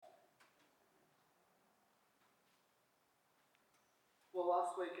Well,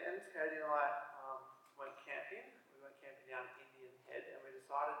 last weekend, Katie and I went camping. We went camping down Indian Head, and we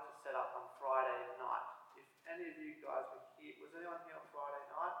decided to set up on Friday night. If any of you guys were here, was anyone here on Friday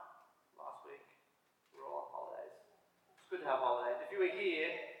night last week? We were all on holidays. It's good to have holidays. If you were here,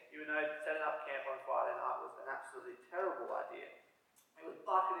 you would know setting up camp on Friday night was an absolutely terrible idea. It was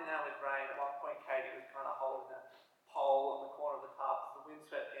bucketing out with rain. At one point, Katie was kind of holding that pole on the corner of the tub. The wind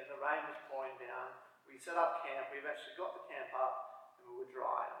swept in, the rain was pouring down. We set up camp. We eventually got the camp up. We were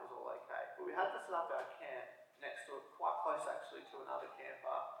dry and it was all okay. But we had to set up our camp next to it, quite close actually to another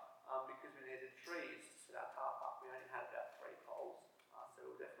camper, because we needed trees to set our tarp up. We only had about 3 poles, so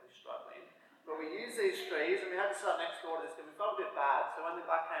we were definitely struggling. But we used these trees and we had to set up next door to this, and we felt a bit bad. So when the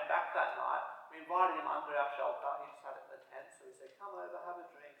guy came back that night, we invited him under our shelter. He just had it in the tent, so we said, come over, have a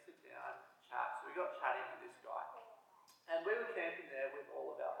drink, sit down, chat. So we got chatting with this guy. And we were camping there with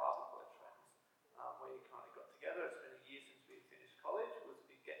all of our Bible college friends. We kind of got together. It's been a year since we finished college. It was a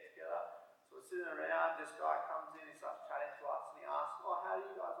big get together. So we're sitting around, this guy comes in, he starts chatting to us, and he asks, oh, how do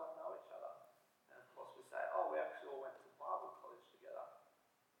you guys all know each other? And of course we say, oh, we actually all went to Bible college together.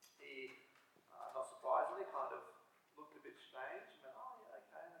 He, not surprisingly, kind of looked a bit strange and went, oh, yeah,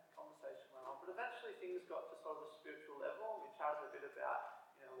 okay, and the conversation went on. But eventually things got to sort of a spiritual level, and we chatted a bit about,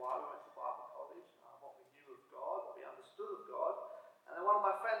 why we went to Bible college, what we knew of God, what we understood of God. And then one of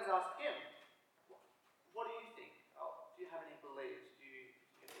my friends asked him, what do you think? Do you have any beliefs? Do you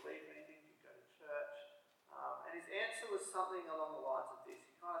believe in anything? Do you go to church? And his answer was something along the lines of this.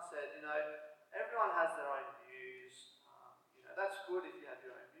 He kind of said, everyone has their own views. That's good if you have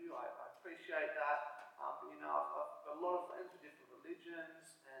your own view. I appreciate that. But I've got a lot of friends with different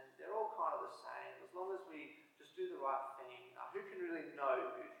religions, and they're all kind of the same. As long as we just do the right thing, who can really know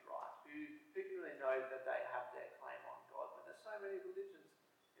who's right? Who can really know that they have their claim on God when there's so many religions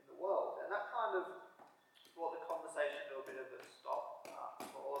in the world? And that kind of brought the conversation to a bit of a stop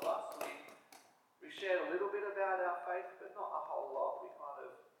for all of us. We shared a little bit about our faith, but not a whole lot.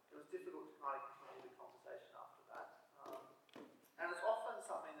 It was difficult to kind of continue the conversation after that. And it's often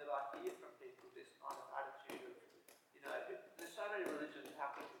something that I hear from people, this kind of attitude of, there's so many religions,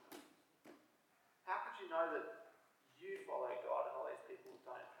 how could you know that you follow God and all these people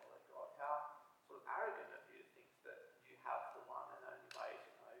don't follow God? How sort of arrogant of you to think that you have the one and only way to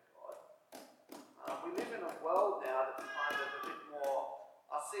know God. We live in a world now that's kind of a bit more,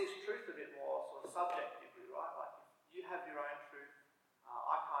 sees truth a bit more sort of subjectively, right? Like if you have your own truth,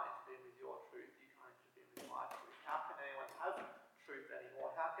 I can't intervene with your truth, you can't intervene with my truth. How can anyone have truth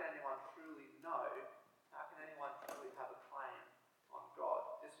anymore? How can anyone truly know? How can anyone truly have a claim on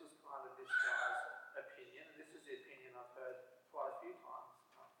God? This was kind of this guy's opinion, and this is the opinion I've heard quite a few times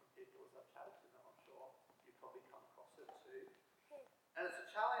from people as I've chatted to them. I'm sure you've probably come across it too. And it's a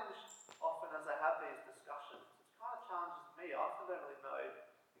challenge often as I have these discussions. It kind of challenges me. I often don't really know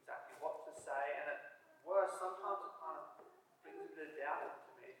exactly what to say, and at worst, sometimes it kind of brings a bit of doubt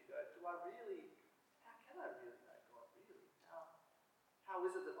into me to go, how can I really know God, really? How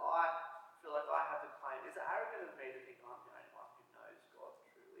is it that I feel like I have the claim? Is it arrogant of me to think I'm the only one who knows God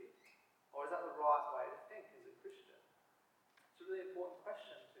truly? Or is that the right way to think as a Christian? It's a really important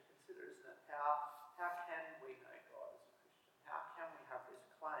question to consider, isn't it? How can we know God as a Christian? How can we have this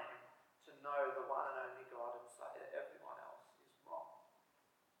claim to know the one and only God and say that everyone else is wrong?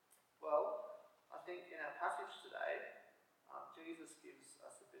 Well, I think in our passage today, Jesus gives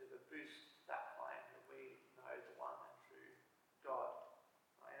us a bit of a boost to that claim that we know the one and true God.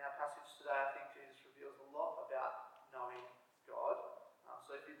 In our passage today, I think Jesus reveals a lot about knowing God.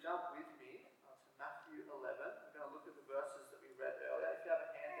 So if you jump with me to Matthew 11, we're going to look at the verses that we read earlier. If you have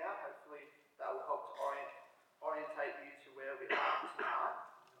a handout, hopefully that will help to orientate you to where we are tonight.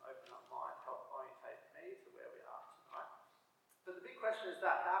 Open up mine, help orientate me to where we are tonight. But the big question is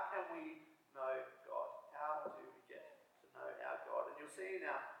that, how can we know God? How do we get to know our God? And you'll see in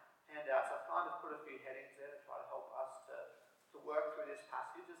our handouts, I've kind of put a few headings there to try to help us to work through this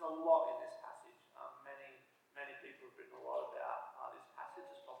passage. There's a lot in this passage. Many people have written a lot about this passage.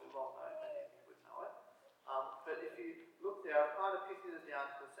 It's probably well known. Many of you would know it. But if you look there, I've kind of picked it down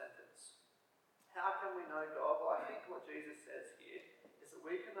to a sentence. How can we know God? Well, I think what Jesus says here is that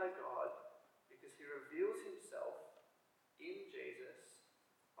we can know God because he reveals himself in Jesus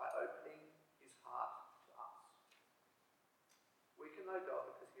by opening his heart to us. We can know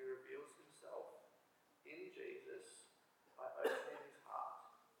God because he reveals himself in Jesus by opening his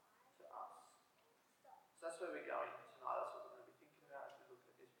heart to us. So that's where we're going tonight. That's what we're going to be thinking about as we look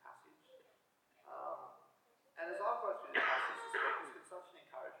at this passage. And as I've worked through this passage this week, it's been such an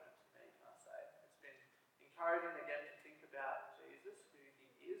encouragement to me, can I say. It's been encouraging again to think about Jesus, who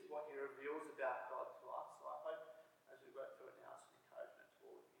he is, what he reveals about God to us. So I hope as we work through it now, it's an encouragement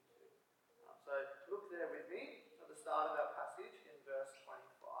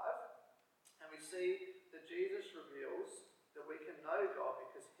see that Jesus reveals that we can know God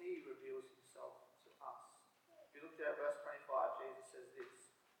because he reveals himself to us. If you look there at verse 25, Jesus says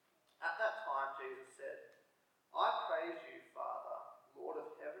this. At that time, Jesus said, I praise you, Father, Lord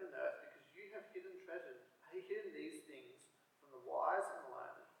of heaven and earth, because you have hidden these things from the wise and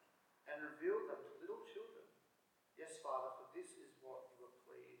learned, and revealed them to little children. Yes, Father, for this is what you were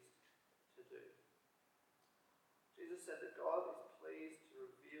pleased to do. Jesus said that God is pleased to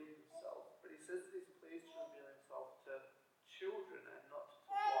reveal himself, but he says that he's pleased to reveal himself to children and not to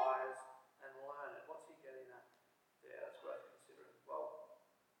wise and learned. What's he getting at there? That's worth considering. Well,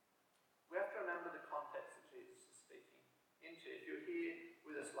 we have to remember the context that Jesus is speaking into. If you were here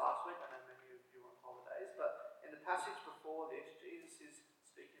with us last week, I know many of you were on holidays, but in the passage before this, Jesus is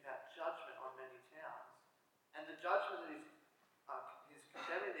speaking about judgment on many towns. And the judgment that he's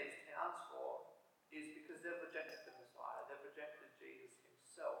condemning these towns for is because they've rejected the Messiah. They've rejected Jesus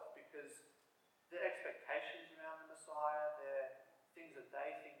himself because their expectations around the Messiah, their things that they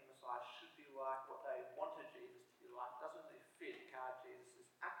think the Messiah should be like, what they wanted Jesus to be like, doesn't really fit how Jesus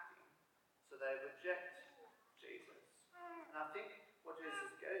is acting. So they reject Jesus. And I think what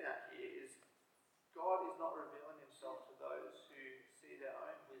Jesus is getting at here is God is not revealing himself to those who see their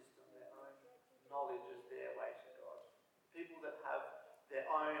own wisdom, their own knowledge as their way to God. People that have their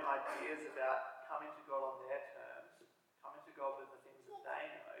own ideas about coming to God on their terms, coming to God with the things that they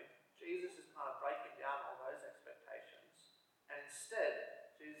know. Jesus is kind of breaking down all those expectations. And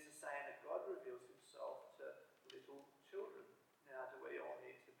instead, Jesus is saying that God reveals himself to little children. Now, do we all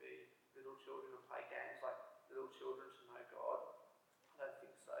need to be little children and play games like little children to know God? I don't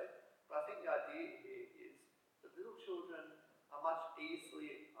think so. But I think the idea here is that little children are much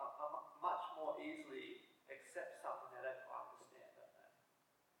more easily accept something they don't quite understand, don't they?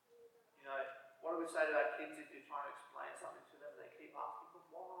 You know, what do we say to our kids if you're trying to explain something to them? They keep asking, but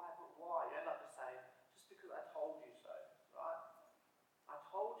why? But why? You end up just saying, just because I told you so, right? I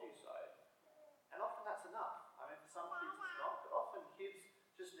told you so. And often that's enough. I mean, for some kids it's not, but often kids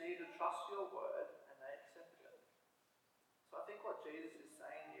just need to trust your word and they accept it. So I think what Jesus is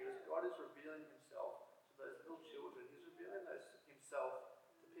saying here is God is revealing himself to those little children. He's revealing himself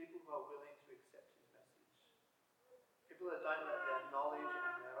to people who are willing to accept his message. People that don't let their knowledge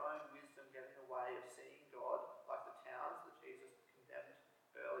and their own wisdom get in the way of seeing God, like the towns that Jesus condemned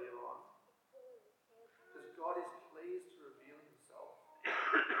earlier on. Because God is pleased to reveal himself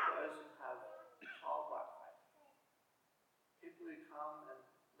to those who have childlike faith. People who come and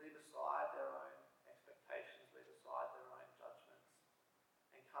leave aside their own expectations, leave aside their own judgments,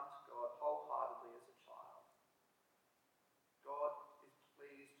 and come to God wholeheartedly as a child. God is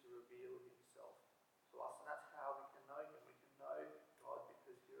pleased to reveal himself to us, and that's how we can know him. We can know God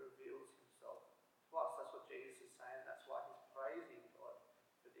because he reveals himself to us. That's what Jesus is saying. That's why he's praising God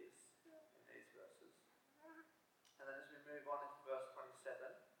for this in these verses. And then as we move on into verse 27,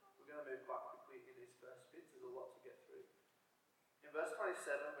 we're going to move quite quickly in these first bits. There's a lot to get through. In verse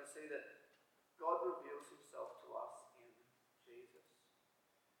 27, we see that God reveals himself to us in Jesus.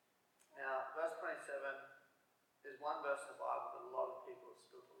 Now, verse 27 is one verse in the Bible that a lot of people have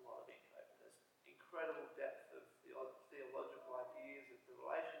spilled a lot of ink over. There's incredible depth of theological ideas of the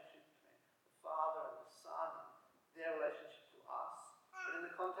relationship between the Father and the Son, and their relationship to us. But in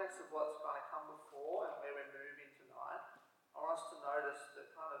the context of what's going to come before and where we're moving tonight, I want us to notice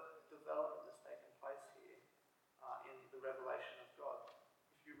the kind of development that's taken place here in the revelation of God.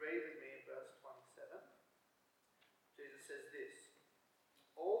 If you read with me in verse 27, Jesus says this,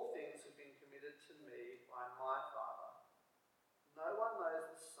 all things have been committed to me by my Father. No one knows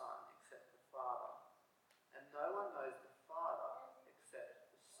the Son except the Father, and no one knows the Father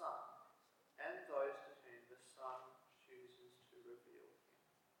except the Son, and those to whom the Son chooses to reveal him.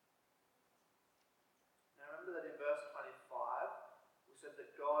 Now remember that in verse 25, we said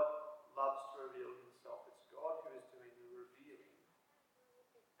that God loves to reveal himself. It's God who is doing the revealing.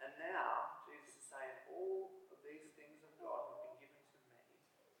 And now, Jesus is saying, all of these things of God have been given to me,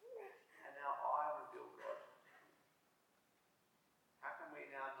 and now I reveal God. How can we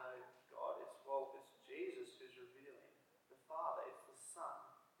now know God? It's Jesus who's revealing the Father. It's the Son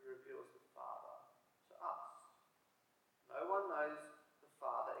who reveals the Father to us. No one knows the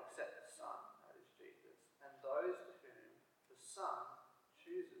Father except the Son, that is Jesus, and those to whom the Son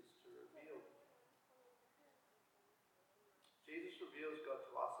chooses to reveal him. Jesus reveals God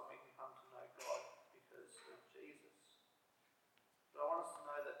to us, and we can come to know God because of Jesus. But I want us to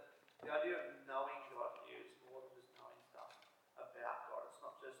know that the idea of knowing God here is more than just knowing stuff about God. It's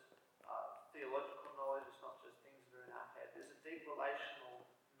not just theological knowledge, it's not just things that are in our head. There's a deep relational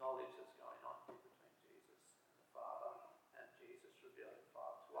knowledge that's going on here between Jesus and the Father, and Jesus revealing the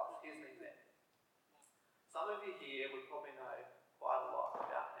Father to us. Here's an example. you here would probably know quite a lot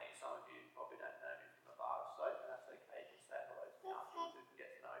about me. Some of you probably don't know me from a bar of soap, and that's okay. You can say hello to me afterwards. We can get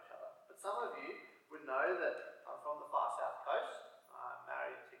to know each other. But some of you would know that I'm from the far south coast. I'm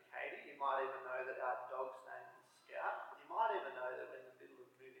married to Katie. You might even know that our dog's name is Scout. You might even know that we're in the middle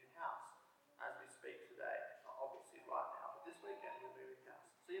of moving house as we speak today. Not obviously right now, but this weekend we're moving house.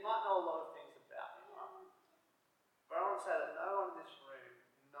 So you might know a lot of things about me, right? But I want to say that no one in this room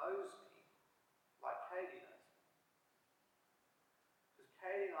knows me like Katie knows me. Because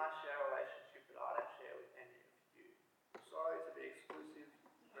Katie and I share a relationship that I don't share with any of you. I'm sorry to be exclusive,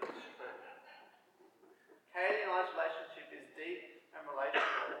 but it's true. Katie and I's relationship is deep and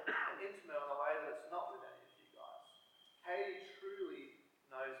relational and intimate in a way that it's not with any of you guys. Katie truly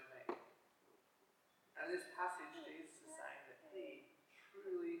knows me. And in this passage, Jesus is saying that he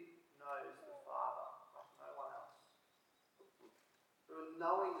truly knows the Father like no one else. The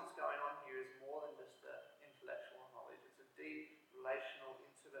knowing that's going on here is more than just an intellectual knowledge. It's a deep, relational,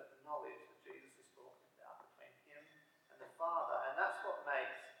 intimate knowledge that Jesus is talking about between him and the Father. And that's what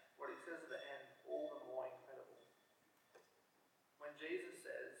makes what he says at the end all the more incredible. When Jesus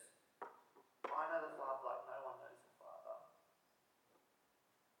says, I know the Father like no one knows the Father.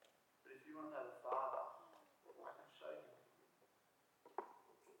 But if you want to know the Father, I can show you.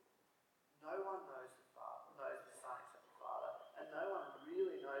 No one knows the Father, knows the Son except the Father, and no one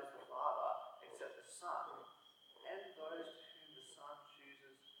really knows the Father except the Son, and those to whom the Son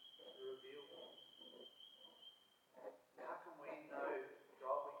chooses to reveal him. How can we know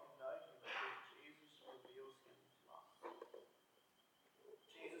God? We can know him because Jesus reveals him to us.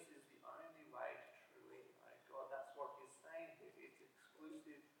 Jesus is the only way to truly know God. That's what he's saying here. It's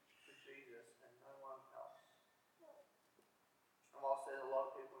exclusive to Jesus and no one else. And whilst there's a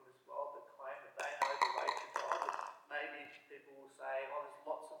lot of people in this world that claim that they know the way to God, maybe people will say, oh, there's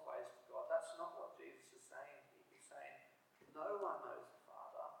lots of ways to God. That's not what Jesus is saying here. He's saying, no one knows the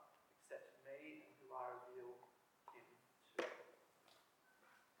Father except me and who I reveal him to.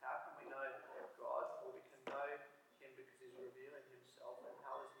 How can we know God? Well, we can know him because he's revealing himself. And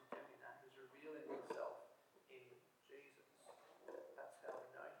how is he doing that? He's revealing himself in Jesus. That's how we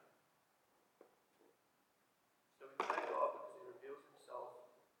know him. So we know God because he reveals himself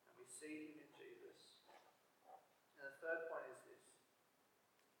and we see him in Jesus. And the third point is this.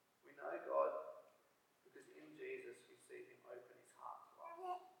 We know God because in Jesus we see him open his heart to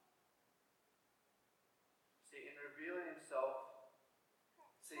us. See, in revealing himself,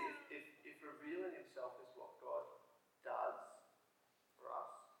 if revealing himself is what God does for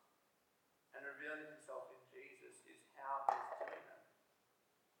us, and revealing himself in Jesus is how he's doing it.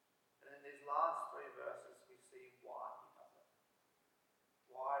 And in these last three verses we see why he does it.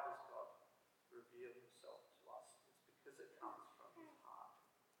 Why does God reveal himself to us? It's because it comes from his heart.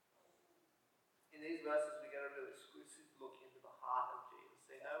 In these verses we get a really exclusive look into the heart of Jesus.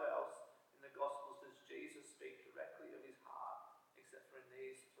 See, nowhere else in the Gospels does Jesus speak directly of his heart except for in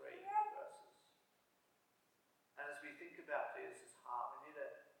these three verses. And as we think about Jesus' heart, we need to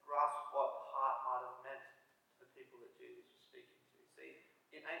grasp what heart might have meant to the people that Jesus was speaking to. See,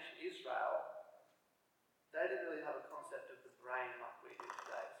 in ancient Israel, they didn't really have a concept of the brain like we do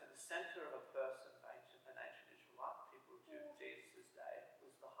today. So the centre of a person of an ancient Israelite, people of Jesus' day,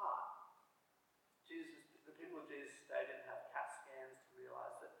 was the heart. The people of Jesus' day didn't have CAT scans to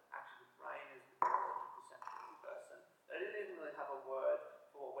realise that actually the brain is the neurological centre of a person. They didn't even really have a word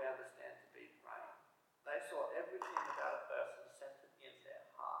for what we understand to be brain. They saw everything about a person centred in their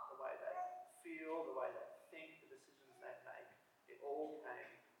heart, the way they feel, the way they think, the decisions they make. It all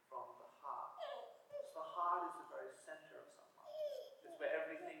came from the heart. So the heart is the very centre of someone. It's where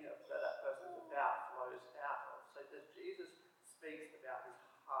everything that person is about flows out of. So that Jesus speaks about his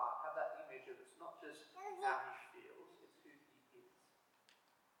heart, have that image of it's not just how he feels, it's who he is.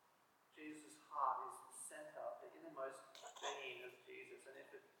 Jesus' heart is the centre, the innermost being of Jesus. And if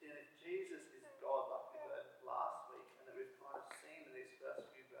Jesus is God, like we learned last week, and that we've kind of seen in these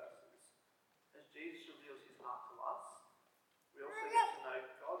first few verses, as Jesus reveals his heart to us, we also get to know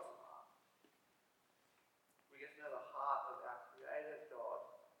God's heart. We get to know the heart of our Creator God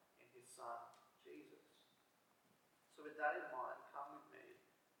in his Son, Jesus. So with that in mind, come with me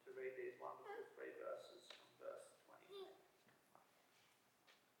to read these wonderful three verses from verse 20.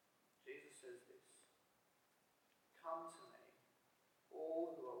 Jesus says this, come to me,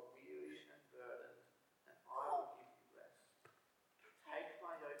 all who are weary and burdened, and I will give you rest. Take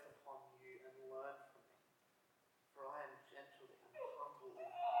my yoke upon you and learn from me, for I am gentle and humble in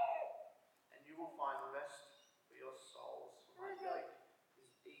heart, and you will find rest for your souls, for my yoke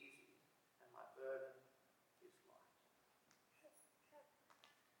is easy and my burden is light.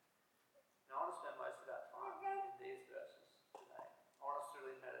 Now I want to spend most of our time in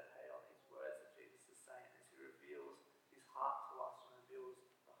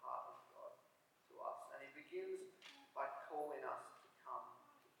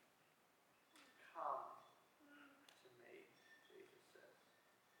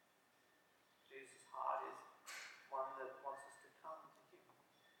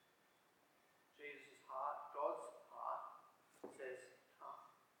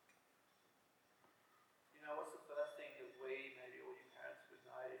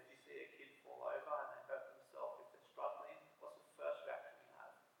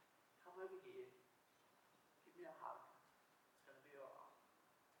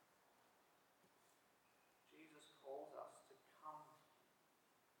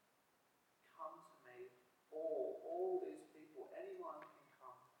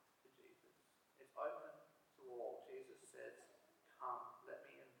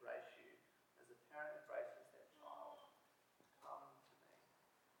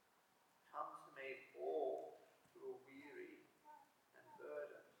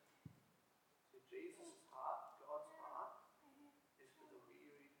Jesus' heart, God's heart, is for the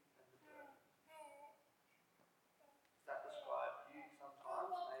weary and the burdened. Does that describe you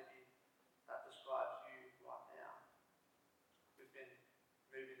sometimes? Maybe that describes you right now. We've been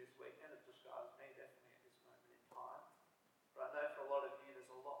moving this weekend. It describes me definitely at this moment in time. But I know for a lot of you,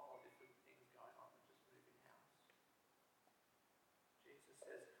 there's a lot more different things going on than just moving house. Jesus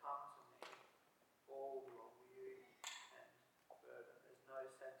says, come to me, all who are weary and burdened. There's no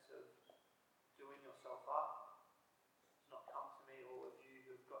sense of doing yourself up. It's not come to me, all of you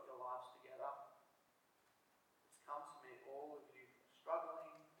who have got your lives together. It's come to me, all of you who are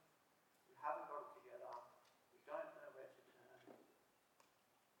struggling, who haven't got it together, who don't know where to turn.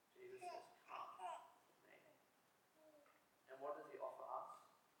 Jesus says, come to me. And what does he offer us?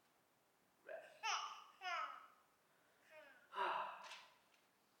 Rest.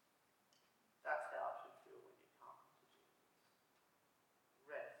 That's how it should feel when you come to Jesus.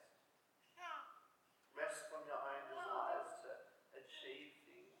 Rest. Rest from your own desires to achieve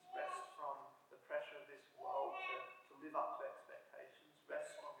things. Rest from the pressure of this world to live up to expectations.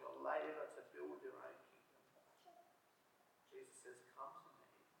 Rest from your labour to build your own kingdom. Jesus says, come to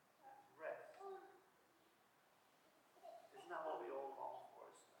me and rest. Isn't that what we all long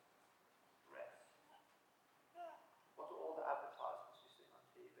for, isn't it? Rest. What do all the advertisements you see on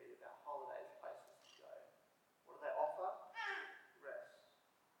TV about holidays, places to go? What do they offer? Rest.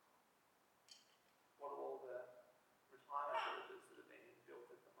 What do all the retirement villages that are being built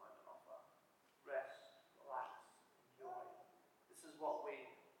at the moment offer? Rest, relax, enjoy. This is what we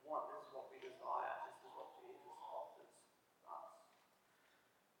want. This is what we desire. This is what Jesus offers us.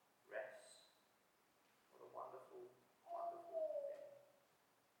 Rest. What a wonderful, wonderful thing.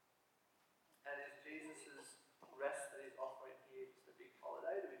 And is Jesus' rest that he's offering here just a big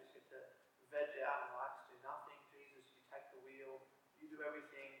holiday? Do we just get to veg out and relax, do nothing? Jesus, you take the wheel, you do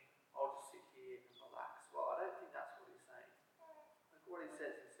everything, I'll just sit here and relax. Well, I don't think that's what he's saying. Look what he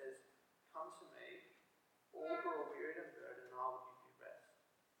says, come to me, all who are wearied and burdened, and I will give you rest.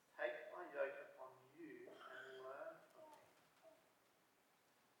 Take my yoke upon you and learn from me.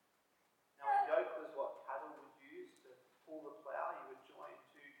 Now, a yoke was what cattle would use to pull the plough. You would join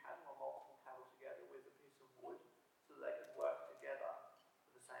two cattle or multiple cattle together with a piece of wood so that they could work together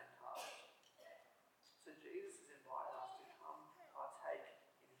for the same task. So Jesus is inviting us to come partake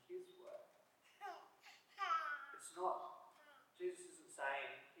in his work. It's not, Jesus isn't saying,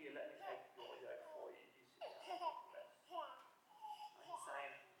 here, let me take your yoke for you, you sit down and take rest. No, he's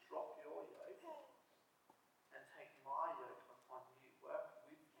saying, drop your yoke and take my yoke upon you. Work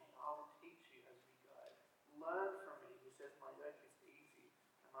with me. I will teach you as we go. Learn from me. He says, my yoke is easy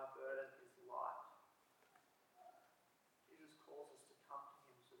and my burden is light. Jesus calls us to come to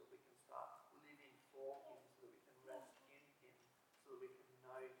him so that we can start living for him, so that we can rest in him, so that we can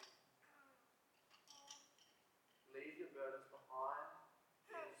know him. Leave your burdens behind.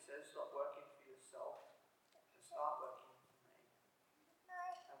 Jesus says, stop working for yourself and start working for me.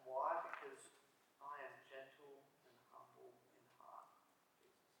 And why? Because I am gentle and humble in heart,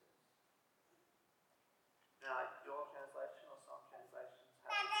 Jesus says. Now, your translation or some translations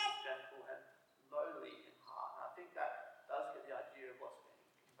have this as gentle and lowly in heart. And I think that does get the idea of what's being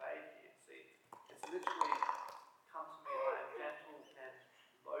conveyed here. See, it's literally, come to me, I am gentle and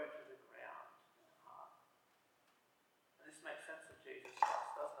low to the ground in heart. And this makes sense of Jesus to us,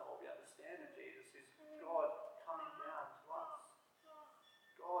 doesn't it? What we understand of Jesus is God coming down to us.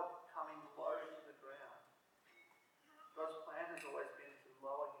 God coming low to the ground. God's plan has always been to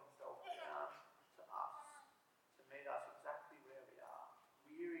lower himself down to us, to meet us exactly where we are,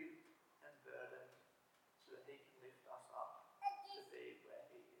 weary and burdened, so that he can lift us up to be where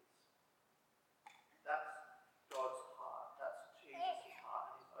he is. That's God's heart. That's Jesus' heart,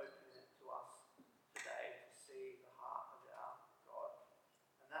 and he's opening it to us today to see the heart of our God.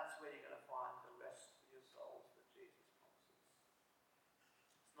 And that's where you're going to find the rest for your souls that Jesus promises.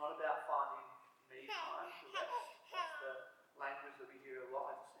 It's not about finding me time to rest. That's the language that we hear a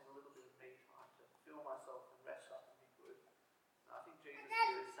lot. I just need a little bit of me time to fill myself and rest up and be good. And I think Jesus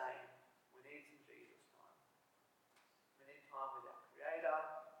here is saying we need some Jesus time. We need time with our Creator.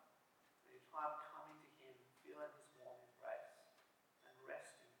 We need time coming to him, feeling his warm embrace, and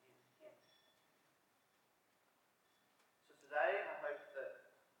resting in him. So today, I hope that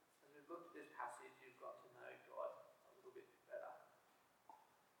as we've looked at this passage, you've got to know God a little bit better.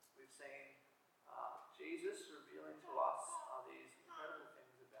 We've seen Jesus revealing to us these incredible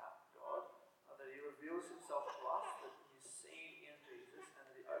things about God, that he reveals himself to us, that he's seen in Jesus, and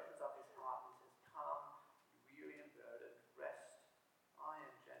that he opens up his heart and says, come, you weary and burdened, rest, I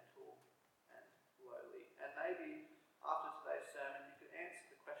am gentle and lowly. And maybe after today's sermon, you could answer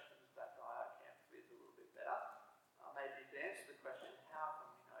the questions of that guy I camped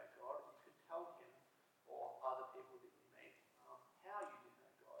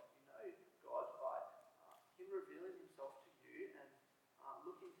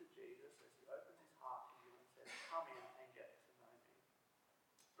come in and get to know me.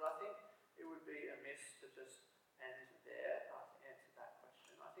 But I think it would be amiss to just end there to answer that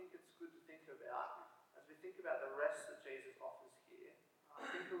question. I think it's good to think about, as we think about the rest that Jesus offers here,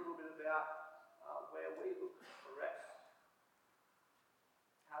 think a little bit about where we look for rest.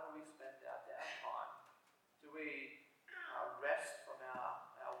 How do we spend our downtime? Do we rest from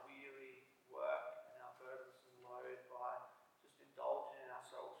our weary work and our burdensome load by just indulging in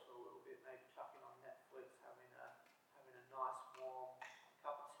ourselves for a little bit, maybe chucking on Netflix, having a nice warm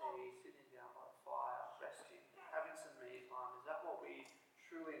cup of tea, sitting down by the fire, resting, having some me time? Is that what we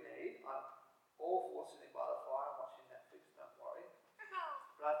truly need? I'm all for sitting by the fire and watching Netflix, don't worry.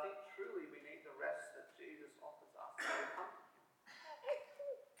 But I think truly we need the rest that Jesus offers us when we come to him.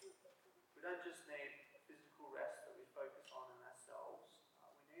 We don't just need a physical rest that we focus on in ourselves.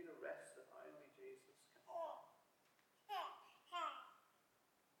 We need a rest that only Jesus can offer.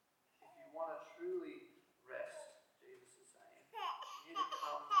 If you want to truly rest, Jesus is saying, you need to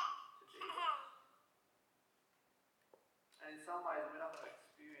come to Jesus. And in some ways, we're not going to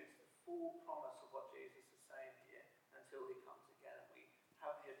experience the full promise of what Jesus is saying here until he comes again and we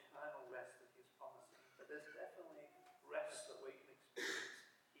have the eternal rest that he's promising. But there's definitely rest that we can experience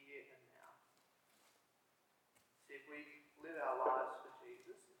here and now. See, if we live our lives for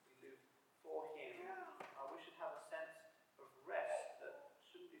Jesus, if we live for him, we should have a sense of rest that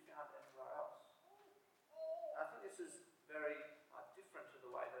shouldn't be found anywhere else. And I think this is very different to the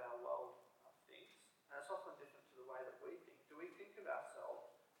way that our world thinks, and it's often different to the way that we think. Do we think of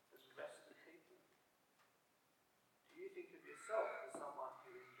ourselves as rested people? Do you think of yourself as someone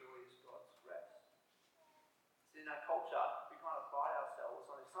who enjoys God's rest? See, in our culture, we kind of pride ourselves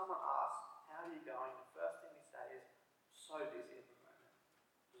on, if someone asks, how are you going? The first thing we say is, so busy at the moment.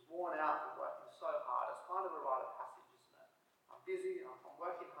 Just worn out and working so hard. It's kind of a rite of passage, isn't it? I'm busy, I'm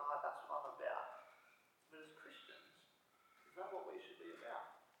working hard, that's what I'm about. But as Christians, is that what we should be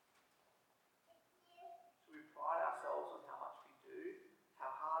about? Should we pride ourselves on how much we do,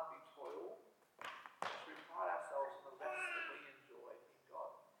 how hard we toil? Should we pride ourselves on the rest that we enjoy in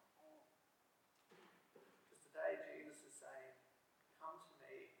God? Because today Jesus is saying, come to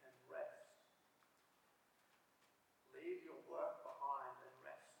me and rest. Leave your work behind and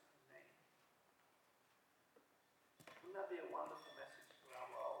rest in me. Wouldn't that be a wonderful message to our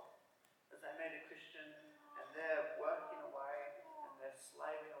world? As they meet a Christian and they're working away and they're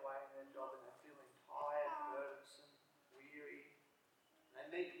slaving away in their job and they're feeling tired, burdensome, weary. And they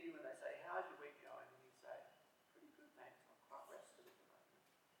meet you and they say, how's your week going? And you say, pretty good, mate. I'm quite rested at the moment.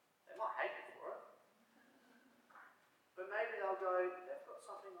 They might hate you for it. But maybe they'll go, they've got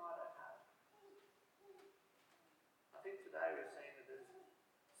something I don't have. I think today we're seeing that there's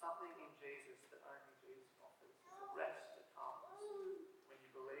something in Jesus that only Jesus offers. There's a rest that comes when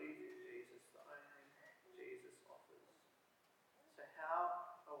you believe in Jesus that only Jesus offers. So how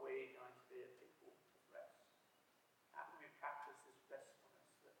are we going to be a people of rest? How can we practice this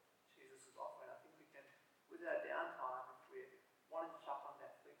restfulness that Jesus is offering? I think we can, with our downtime, if we're wanting to chuck on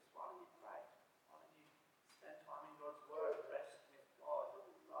Netflix, why don't you pray? Why don't you spend time in God's Word and rest with God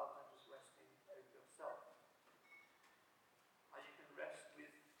rather than just resting with yourself? You can rest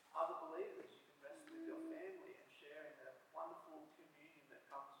with other believers. You can rest with your family and sharing the wonderful communion that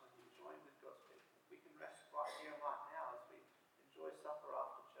comes when you join with God's people. We can rest right here and right now as we enjoy supper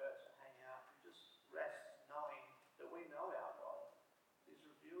after church and hang out and just rest knowing that we know our God. He's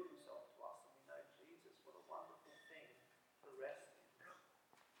revealed himself to us and we know Jesus. What a wonderful thing to rest in.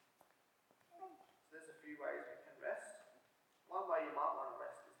 So there's a few ways we can rest. One way you might want to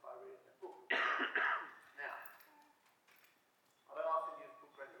rest is by reading a book. Now, I don't often give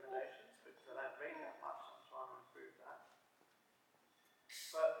book recommendations because I don't read that much. I'm trying to improve that.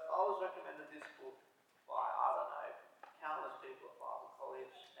 But I was recommended this book by, I don't know, countless people at Bible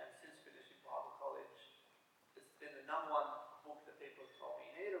college, and since finishing Bible college, it's been the number one book that people have told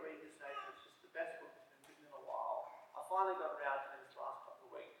me, you need to read this, Nathan. It's just the best book that's been written in a while. I finally got around to this last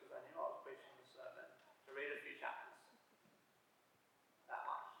couple of weeks because I knew I was preaching the sermon to read a few chapters. That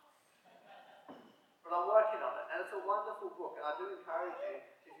much. But I'm working on it, and it's a wonderful book, and I do encourage you,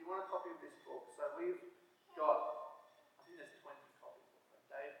 if you want a copy of this book, so we've got, I think there's 20 copies of it.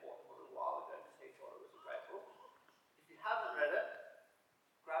 Dave bought them a little while ago because he thought it was a great book. If you haven't read it,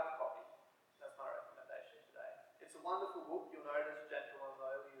 grab a copy. That's my recommendation today. It's a wonderful book. You'll notice Gentle and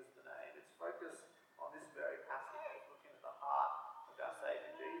Lowly is the name. It's focused on this very passage. It's looking at the heart of our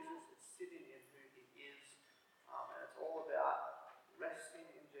Saviour Jesus. It's sitting in who he is, and it's all about resting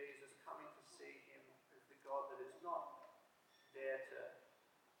in Jesus, coming to see him as the God that is not there to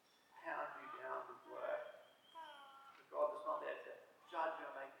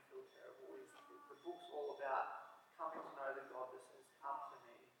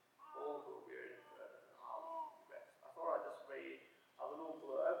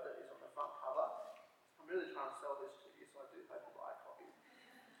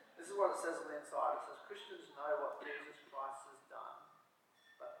what it says on the inside. It says, Christians know what Jesus Christ has done,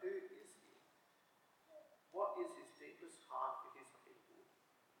 but who is he? What is his deepest heart for his people,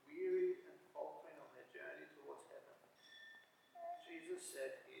 weary and faltering on their journey towards heaven? Jesus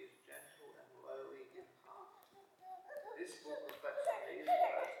said he is gentle and lowly in heart. This book reflects on these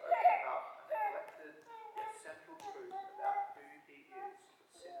words, opening up a neglected yet central truth about who he is for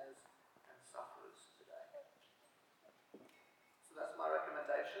sinners and sufferers today. So that's my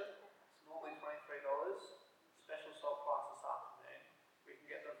recommendation. It's normally $23. Special salt price this afternoon. We can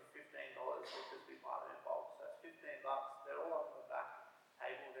get them for $15 because we buy them in bulk. So it's $15. They're all up on the back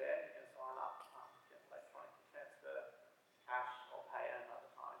table there. You can sign up, get electronic transfer, cash, or pay at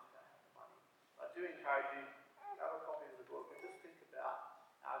another time if you don't have the money. I do encourage you, grab a copy of the book and just think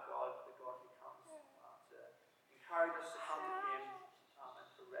about our God, the God who comes to encourage us to come to him and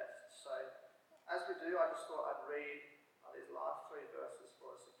to rest. So as we do, I just thought I'd read these last three verses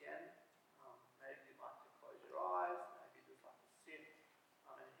for us again. Maybe you'd like to close your eyes, maybe you'd just like to sit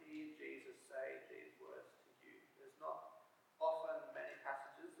and hear Jesus say these words to you. There's not often many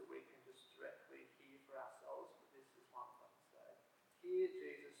passages that we can just directly hear for ourselves, but this is one of them. So hear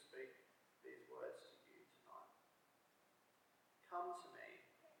Jesus speak these words to you tonight. Come to me,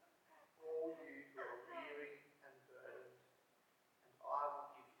 all you who are weary and burdened, and I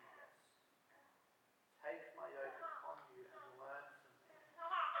will give you rest. Take my yoke upon you and learn from me,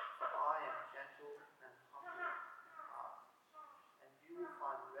 for I am gentle and humble in heart, and you will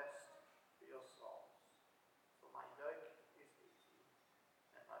find rest for your souls. For my yoke is easy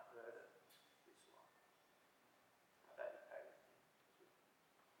and my burden is light. How about you pray with me?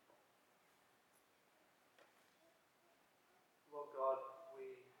 Lord God,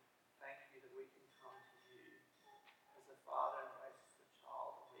 we thank you that we can come to you as a father embraces a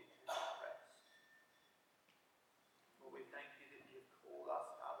child and we can rest. Lord, we thank you that you've called us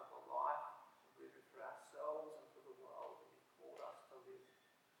out of a life to live it for ourselves and for the world, and you've called us to live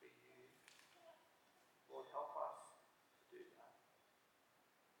for you. Lord, help us to do that.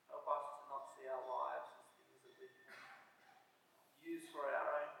 Help us to not see our lives as things that we can use for our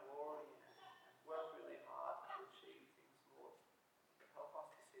own glory and work really hard to achieve things, Lord. But help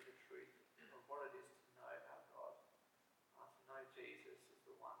us to see the truth of what it is to know our God, to know Jesus as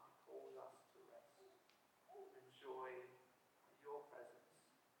the one who calls us to rest, enjoy your presence.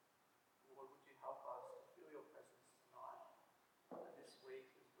 Lord, would you help us to feel your presence tonight and this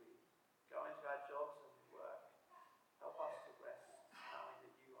week as we go into our jobs and we work. Help us to rest, knowing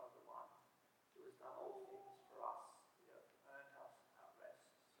that you are the one who has done all things for us. You have earned us our rest,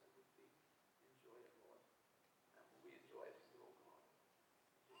 so would we enjoy it, Lord, and will we enjoy it for your glory.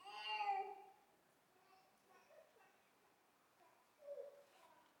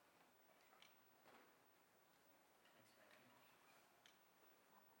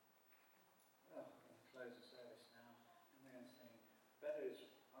 Well, we're going to close the service now, and we're going to sing Better is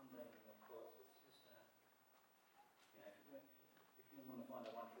One Day in Your Courts. It's just, if you want to find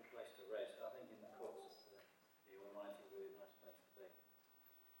a wonderful place to rest, I think in the courts of the Almighty is a really nice place to be.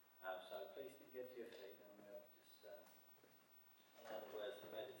 So please get to your feet.